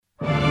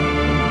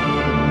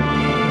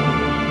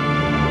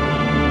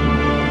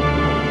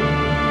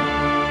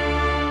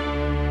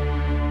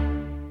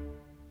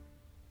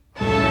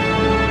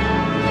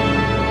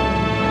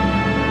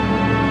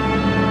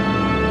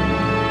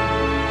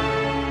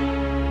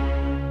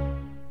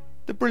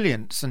The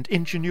brilliance and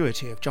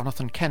ingenuity of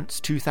Jonathan Kent's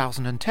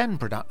 2010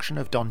 production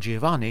of Don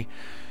Giovanni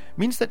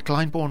means that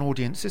Glyndebourne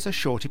audiences are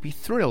sure to be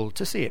thrilled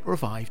to see it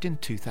revived in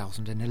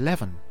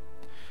 2011.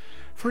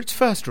 For its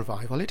first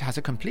revival, it has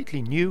a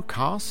completely new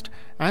cast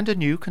and a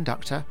new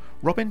conductor,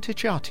 Robin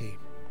Ticciati.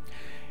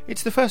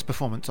 It's the first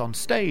performance on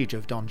stage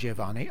of Don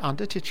Giovanni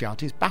under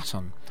Ticciati's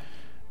baton,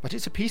 but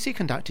it's a piece he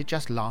conducted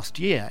just last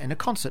year in a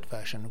concert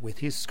version with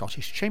his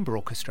Scottish Chamber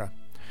Orchestra.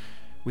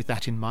 With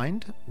that in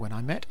mind, when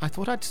I met, I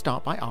thought I'd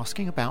start by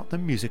asking about the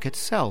music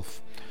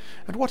itself,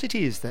 and what it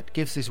is that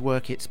gives this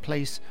work its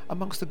place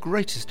amongst the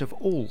greatest of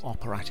all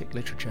operatic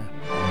literature.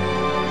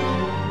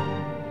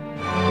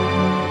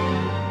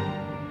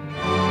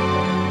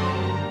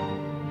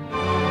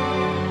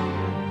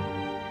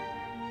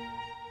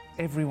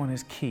 Everyone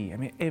is key. I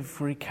mean,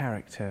 every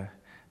character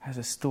has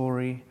a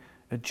story,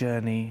 a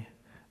journey,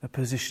 a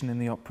position in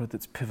the opera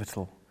that's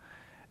pivotal.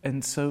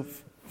 And so,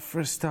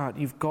 for a start,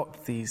 you've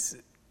got these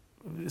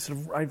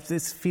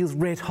this feels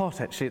red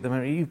hot actually at the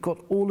moment. You've got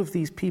all of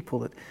these people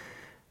that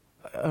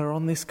are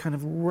on this kind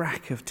of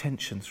rack of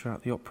tension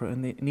throughout the opera,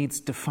 and it needs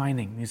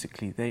defining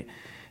musically. They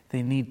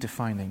need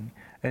defining,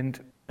 and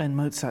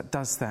Mozart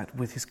does that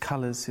with his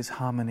colours, his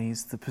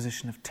harmonies, the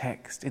position of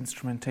text,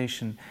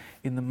 instrumentation,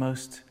 in the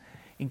most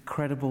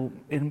incredible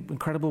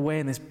way,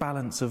 in this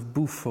balance of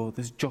buffo,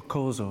 this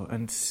giocoso,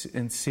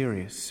 and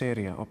serious,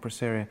 seria, opera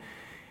seria,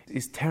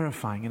 is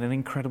terrifying and an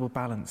incredible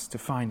balance to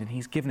find, and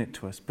he's given it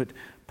to us. But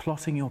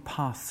plotting your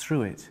path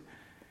through it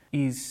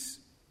is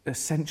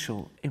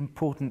essential,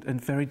 important, and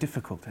very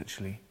difficult,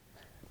 actually.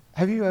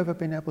 Have you ever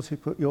been able to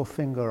put your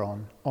finger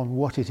on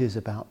what it is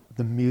about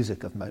the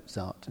music of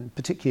Mozart, and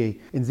particularly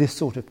in this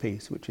sort of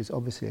piece, which is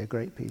obviously a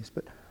great piece,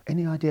 but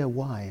any idea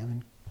why? I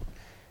mean,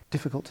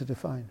 difficult to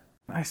define.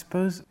 I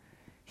suppose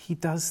he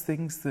does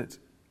things that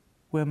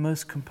where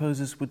most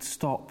composers would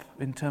stop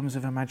in terms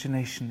of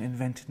imagination,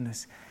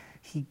 inventiveness.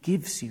 He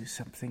gives you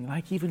something,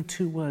 like even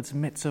two words,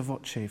 mezzo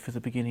voce, for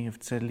the beginning of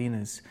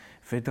Zerlina's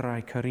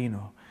Vedrai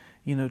Carino.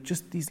 You know,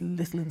 just these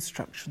little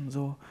instructions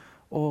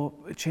or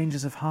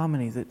changes of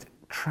harmony that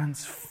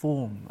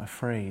transform a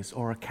phrase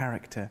or a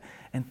character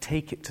and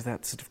take it to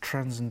that sort of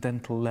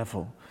transcendental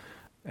level.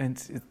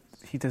 And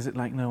he does it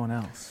like no one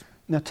else.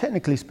 Now,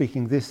 technically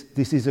speaking, this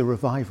is a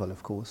revival,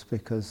 of course,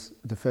 because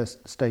the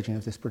first staging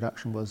of this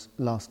production was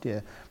last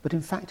year. But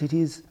in fact, it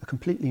is a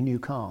completely new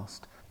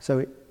cast.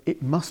 So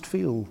it must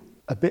feel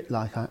a bit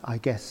like, I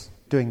guess,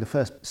 doing the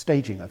first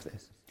staging of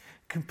this.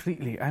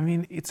 Completely. I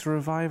mean, it's a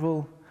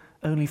revival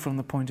only from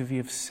the point of view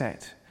of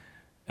set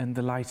and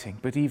the lighting.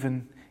 But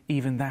even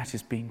that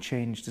is being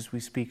changed as we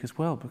speak as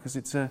well, because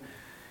it's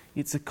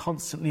a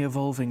constantly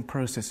evolving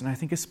process. And I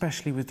think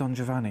especially with Don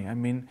Giovanni, I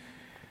mean,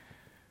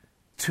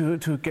 to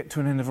get to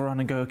an end of a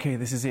run and go, okay,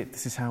 this is it,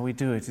 this is how we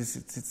do it,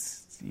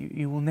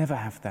 you will never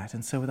have that.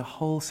 And so with a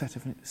whole set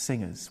of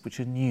singers,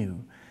 which are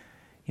new,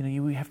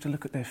 we have to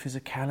look at their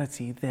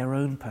physicality, their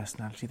own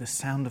personality, the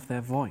sound of their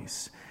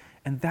voice,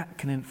 and that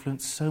can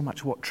influence so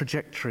much what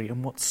trajectory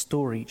and what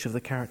story each of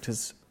the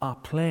characters are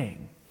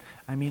playing.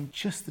 I mean,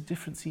 just the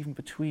difference even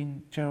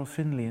between Gerald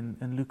Finley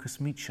and Lucas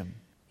Meacham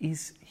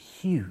is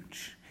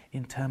huge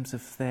in terms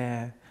of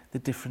the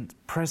different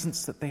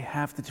presence that they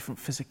have, the different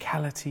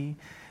physicality,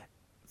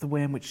 the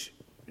way in which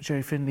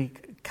Gerry Finley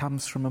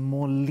comes from a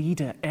more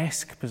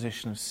leader-esque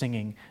position of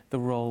singing the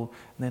role,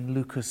 and then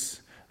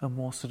Lucas a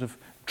more sort of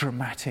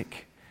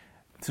dramatic,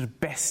 sort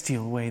of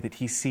bestial way that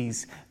he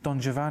sees Don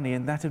Giovanni,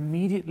 and that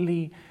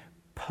immediately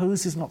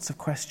poses lots of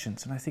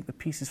questions, and I think the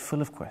piece is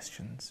full of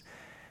questions.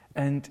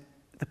 And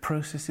the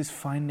process is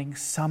finding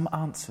some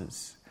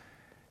answers,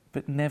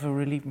 but never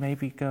really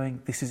maybe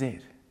going, this is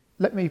it.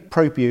 Let me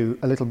probe you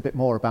a little bit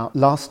more about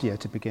last year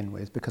to begin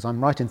with, because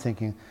I'm right in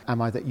thinking,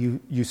 that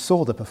you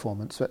saw the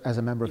performance as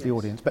a member of the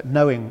audience, but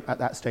knowing at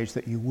that stage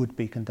that you would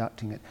be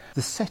conducting it.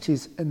 The set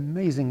is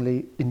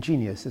amazingly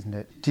ingenious, isn't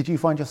it? Did you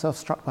find yourself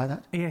struck by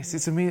that? Yes,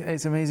 it's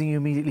amazing you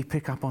immediately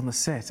pick up on the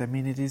set. I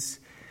mean, it is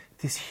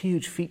this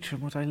huge feature,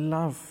 and what I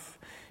love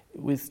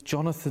with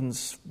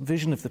Jonathan's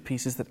vision of the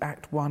piece is that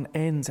Act 1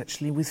 ends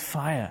actually with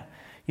fire.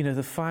 You know,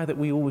 the fire that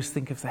we always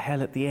think of the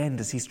hell at the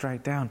end as he's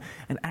dragged down.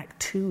 And Act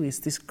 2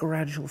 is this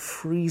gradual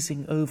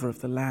freezing over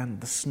of the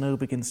land. The snow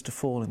begins to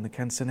fall in the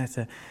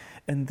canzonetta.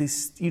 And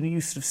this,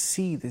 you sort of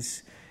see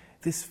this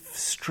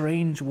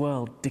strange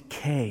world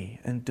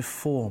decay and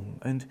deform.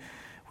 And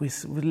we're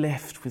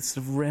left with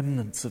sort of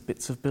remnants of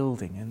bits of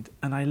building.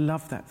 And I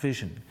love that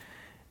vision.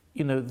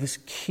 You know, this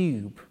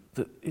cube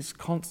that is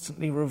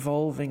constantly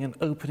revolving and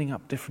opening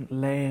up different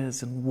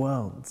layers and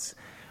worlds,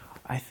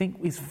 I think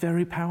is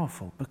very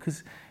powerful,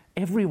 because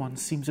everyone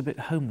seems a bit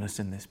homeless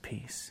in this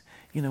piece.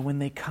 You know, when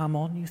they come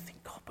on, you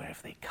think, God, where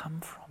have they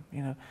come from?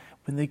 You know,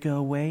 when they go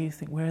away, you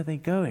think, where are they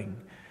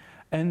going?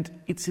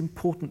 And it's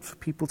important for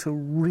people to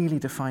really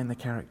define the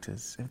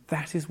characters. And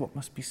that is what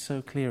must be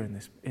so clear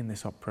in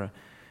this opera,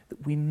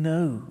 that we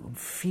know and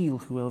feel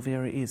who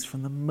Elvira is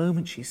from the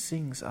moment she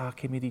sings Ah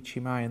che mi dici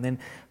mai, and then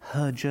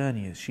her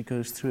journey as she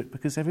goes through it,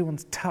 because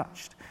everyone's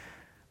touched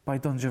by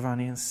Don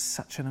Giovanni in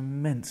such an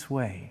immense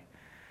way.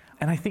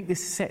 And I think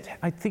this set,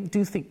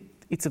 do think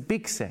it's a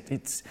big set.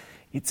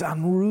 It's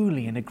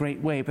unruly in a great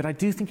way, but I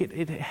do think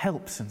it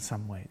helps in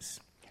some ways.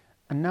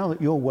 And now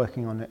that you're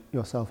working on it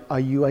yourself, are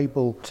you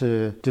able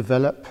to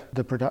develop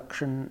the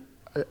production?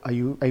 Are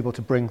you able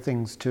to bring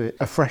things to it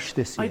afresh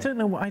this year? I don't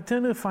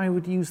know if I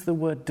would use the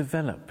word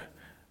develop,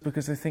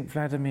 because I think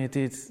Vladimir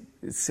did,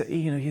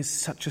 he has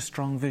such a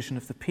strong vision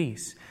of the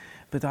piece,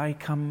 but I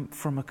come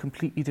from a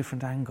completely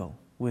different angle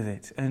with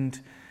it, and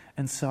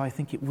so I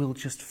think it will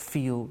just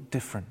feel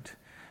different.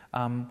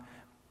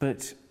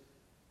 But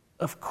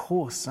of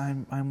course,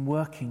 I'm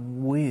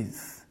working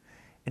with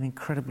an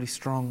incredibly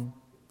strong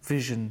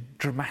vision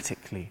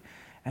dramatically,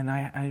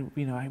 and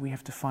we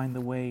have to find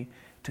the way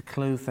to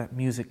clothe that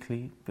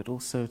musically, but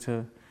also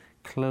to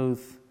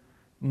clothe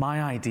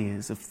my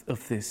ideas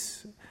of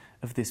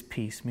this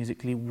piece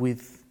musically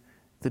with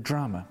the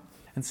drama.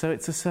 And so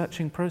it's a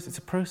searching process. It's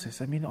a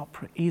process. I mean,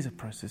 opera is a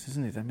process,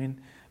 isn't it? I mean,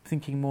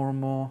 thinking more and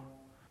more,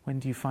 when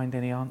do you find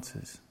any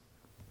answers?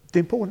 The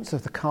importance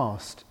of the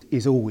cast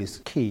is always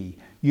key.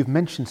 You've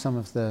mentioned some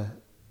of the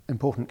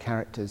important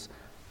characters.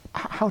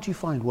 How do you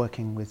find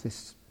working with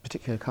this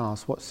particular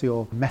cast? What's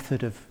your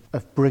method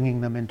of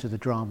bringing them into the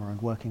drama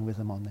and working with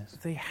them on this?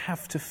 They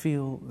have to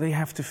feel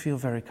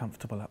very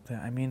comfortable up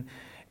there. I mean,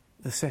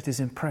 the set is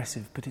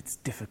impressive, but it's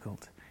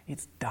difficult.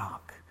 It's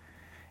dark.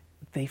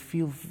 They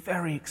feel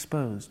very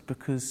exposed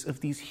because of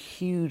these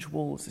huge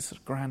walls, this sort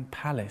of grand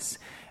palace.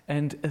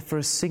 And for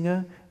a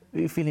singer,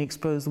 feeling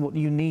exposed, what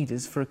you need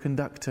is for a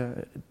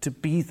conductor to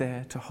be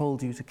there, to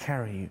hold you, to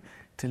carry you,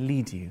 to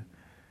lead you.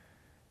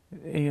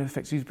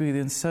 Affects you to breathe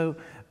in. So,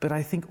 but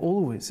I think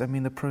always,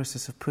 the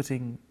process of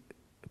putting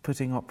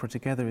opera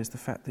together is the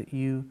fact that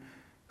you,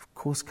 of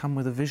course, come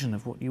with a vision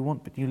of what you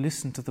want, but you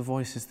listen to the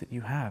voices that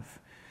you have,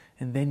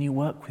 and then you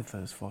work with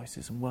those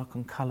voices and work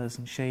on colours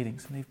and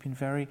shadings, and they've been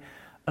very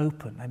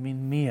open.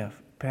 Mia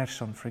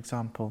Persson, for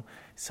example,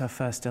 is her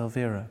first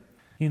Elvira.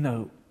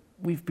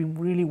 We've been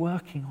really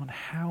working on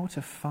how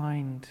to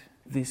find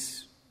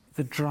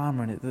the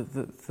drama in it,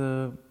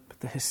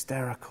 the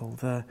hysterical,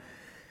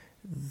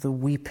 the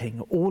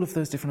weeping, all of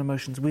those different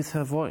emotions with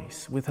her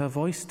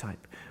voice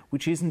type,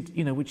 which isn't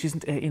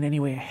in any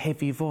way a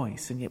heavy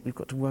voice, and yet we've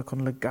got to work on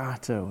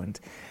legato and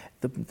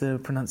the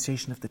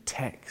pronunciation of the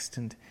text,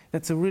 and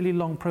that's a really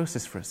long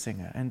process for a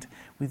singer, and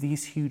with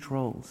these huge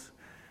roles.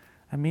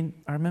 I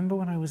remember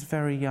when I was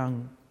very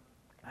young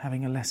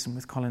having a lesson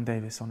with Colin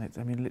Davis on it,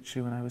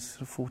 literally when I was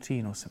sort of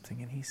 14 or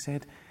something, and he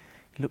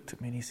looked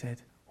at me and he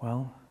said,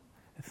 well,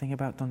 the thing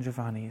about Don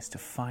Giovanni is to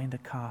find a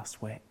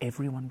cast where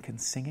everyone can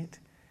sing it,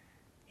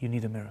 you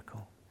need a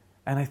miracle.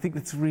 And I think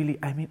that's really,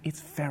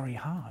 it's very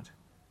hard.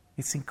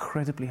 It's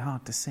incredibly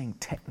hard to sing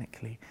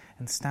technically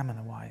and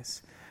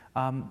stamina-wise.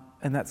 And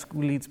that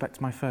leads back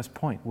to my first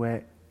point,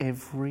 where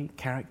every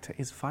character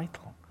is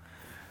vital.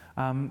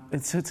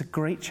 And so it's a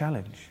great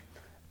challenge.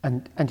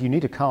 And you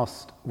need a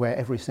cast where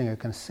every singer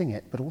can sing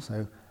it, but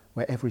also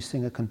where every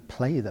singer can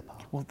play the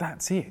part. Well,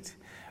 that's it.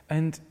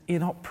 And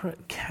in opera,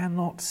 it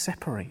cannot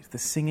separate the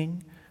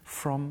singing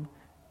from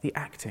the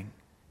acting.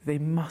 They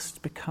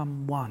must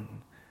become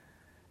one.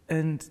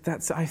 And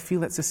I feel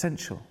that's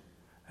essential.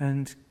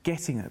 And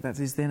getting it, that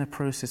is then a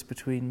process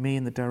between me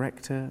and the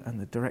director and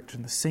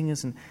the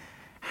singers, and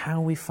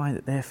how we find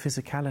that their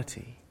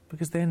physicality,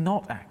 because they're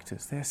not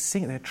actors,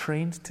 they're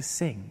trained to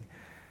sing.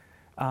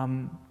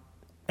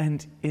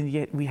 And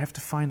yet we have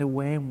to find a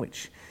way in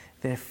which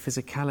their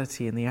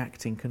physicality and the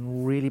acting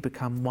can really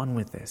become one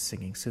with their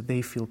singing, so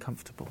they feel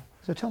comfortable.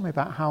 So tell me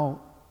about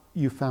how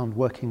you found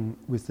working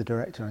with the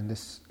director in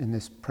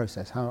this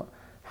process.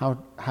 How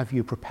have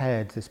you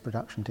prepared this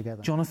production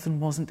together? Jonathan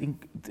wasn't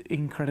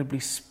incredibly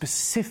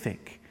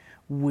specific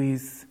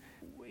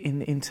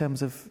in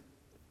terms of.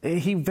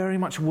 He very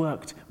much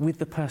worked with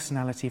the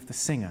personality of the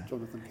singer,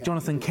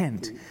 Jonathan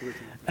Kent.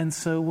 And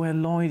so where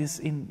Lloyd is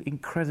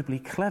incredibly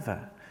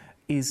clever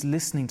is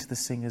listening to the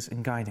singers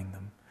and guiding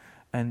them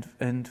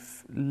and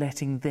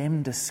letting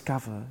them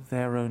discover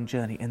their own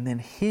journey, and then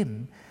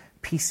him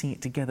piecing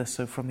it together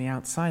so from the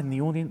outside in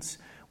the audience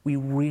we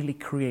really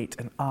create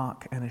an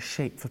arc and a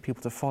shape for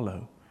people to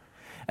follow.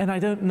 And I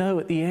don't know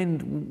at the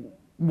end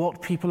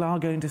what people are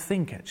going to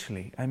think,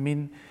 actually.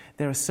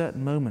 There are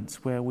certain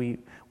moments where we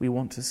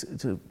want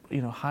to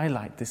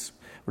highlight this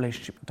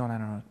relationship with Don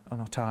Anna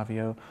and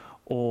Ottavio,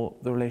 or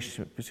the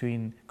relationship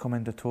between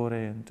Commendatore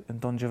and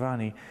Don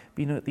Giovanni.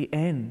 But at the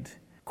end,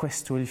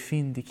 questo è il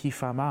fin di chi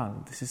fa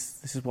mal. This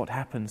is what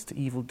happens to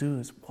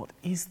evildoers. What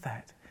is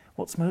that?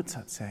 What's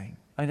Mozart saying?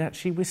 And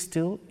actually, we're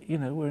still,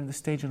 we're in the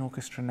stage and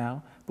orchestra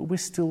now, but we're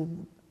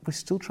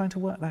still trying to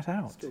work that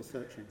out.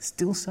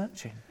 Still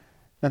searching.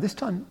 Now, this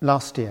time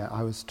last year,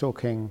 I was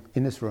talking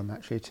in this room,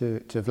 actually,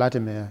 to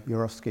Vladimir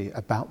Jurovsky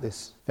about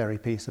this very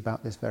piece,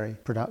 about this very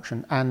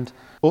production, and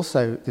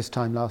also this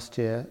time last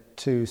year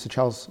to Sir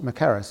Charles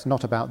Mackerras,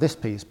 not about this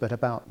piece but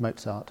about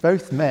Mozart.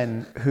 Both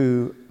men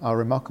who are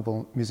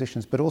remarkable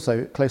musicians but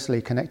also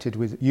closely connected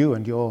with you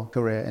and your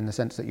career, in the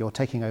sense that you're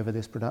taking over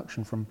this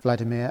production from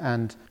Vladimir,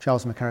 and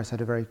Charles Mackerras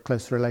had a very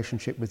close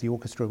relationship with the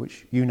orchestra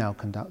which you now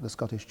conduct, the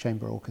Scottish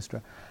Chamber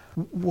Orchestra.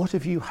 What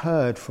have you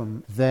heard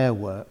from their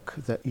work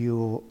that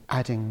you're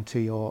adding to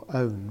your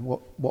own?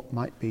 What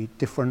might be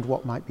different?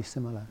 What might be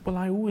similar? Well,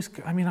 I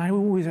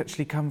always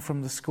actually come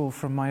from the score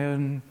from my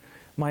own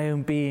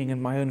being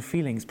and my own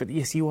feelings. But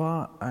yes, you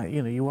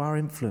are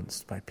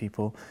influenced by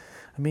people.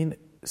 I mean,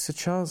 Sir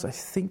Charles, I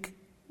think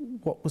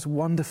what was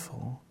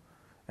wonderful,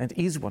 and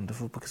is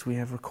wonderful because we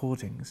have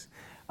recordings,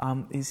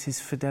 is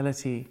his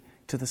fidelity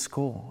to the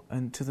score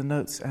and to the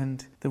notes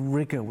and the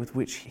rigour with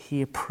which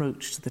he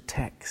approached the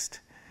text.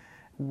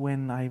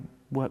 When I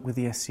work with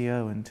the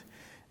SEO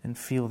and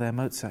feel their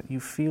Mozart, you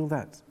feel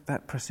that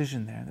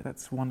precision there.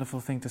 That's a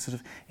wonderful thing to sort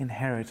of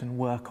inherit and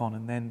work on,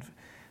 and then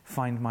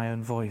find my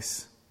own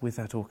voice with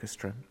that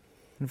orchestra.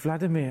 And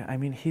Vladimir, I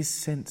mean, his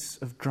sense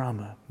of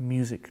drama,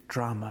 music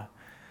drama,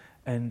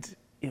 and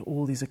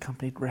all these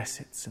accompanied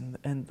recits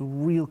and the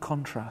real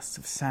contrasts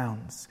of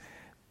sounds,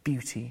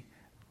 beauty,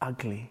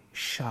 ugly,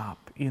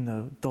 sharp,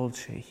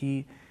 dolce.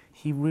 He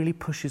really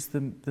pushes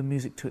the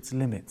music to its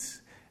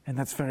limits. And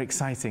that's very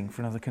exciting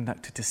for another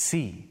conductor to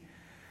see.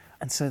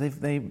 And so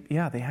they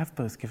have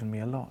both given me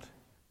a lot.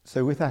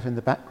 So with that in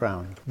the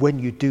background, when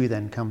you do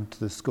then come to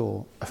the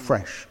score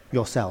afresh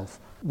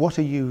yourself, what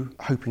are you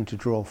hoping to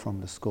draw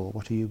from the score?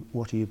 What are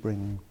you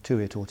bringing to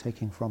it or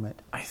taking from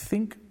it? I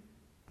think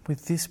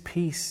with this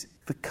piece,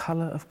 the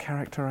colour of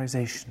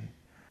characterization.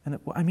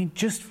 And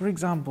just for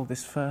example,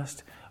 this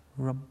first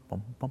rum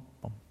bum bum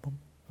bum bum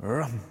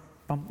rum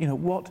bum.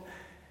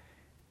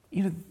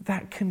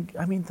 That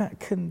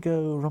can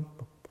go rum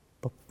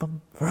bum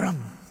bum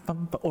rum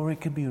bum, or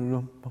it can be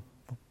rum bum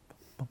bum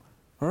bum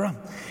rum.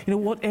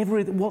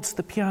 What's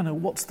the piano?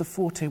 What's the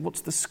forte?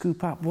 What's the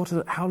scoop up?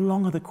 How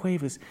long are the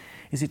quavers?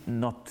 Is it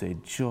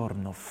notte,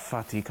 giorno,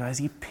 fatica? Is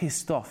he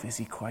pissed off? Is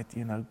he quite,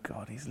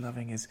 God, he's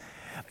loving his...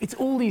 It's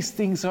all these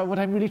things. So what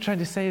I'm really trying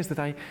to say is that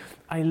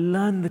I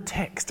learn the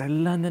text, I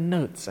learn the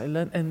notes,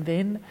 and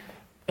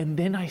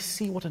then I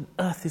see what on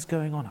earth is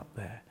going on up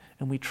there,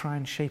 and we try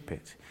and shape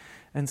it.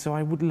 And so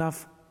I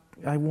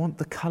want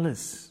the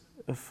colours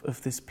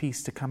of this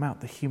piece to come out,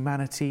 the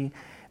humanity,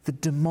 the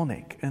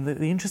demonic. And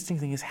the interesting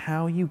thing is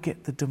how you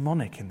get the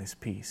demonic in this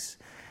piece.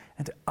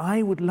 And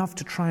I would love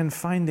to try and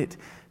find it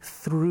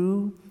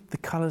through the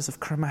colours of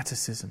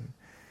chromaticism.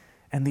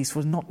 And these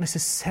were not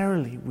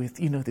necessarily with,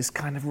 this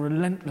kind of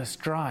relentless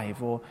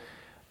drive or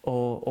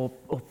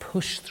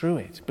push through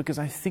it, because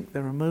I think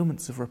there are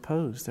moments of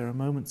repose, there are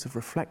moments of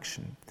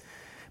reflection.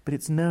 But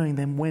it's knowing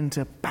then when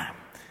to, bam,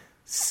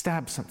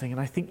 stab something.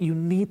 And I think you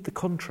need the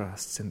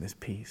contrasts in this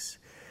piece,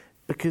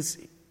 because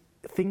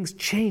things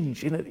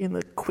change in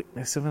the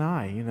quickness of an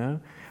eye,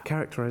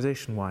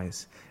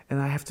 characterization-wise. And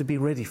I have to be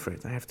ready for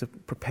it. I have to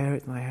prepare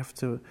it, and I have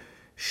to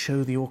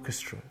show the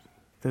orchestra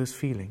those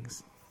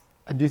feelings.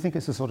 And do you think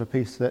it's the sort of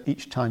piece that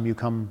each time you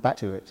come back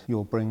to it,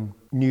 you'll bring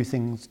new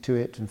things to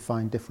it and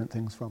find different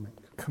things from it?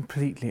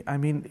 Completely. I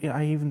mean,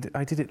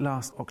 I did it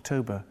last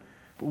October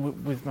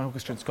with my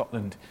orchestra in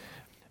Scotland,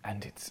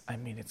 and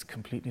it's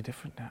completely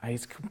different now.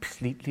 It's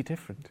completely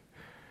different.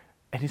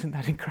 And isn't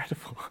that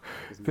incredible?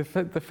 The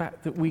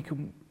fact that we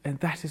can, and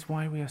that is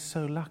why we are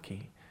so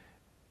lucky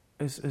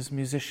as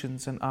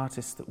musicians and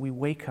artists, that we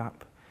wake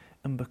up,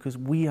 and because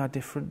we are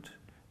different,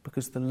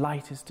 because the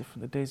light is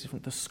different, the day is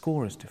different, the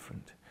score is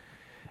different.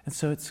 And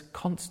so it's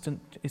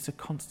a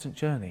constant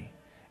journey.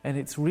 And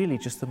it's really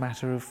just a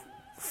matter of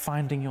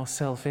finding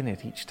yourself in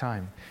it each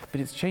time.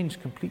 But it's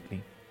changed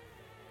completely.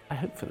 I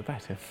hope for the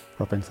better.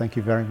 Robin, thank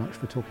you very much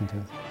for talking to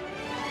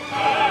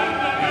us.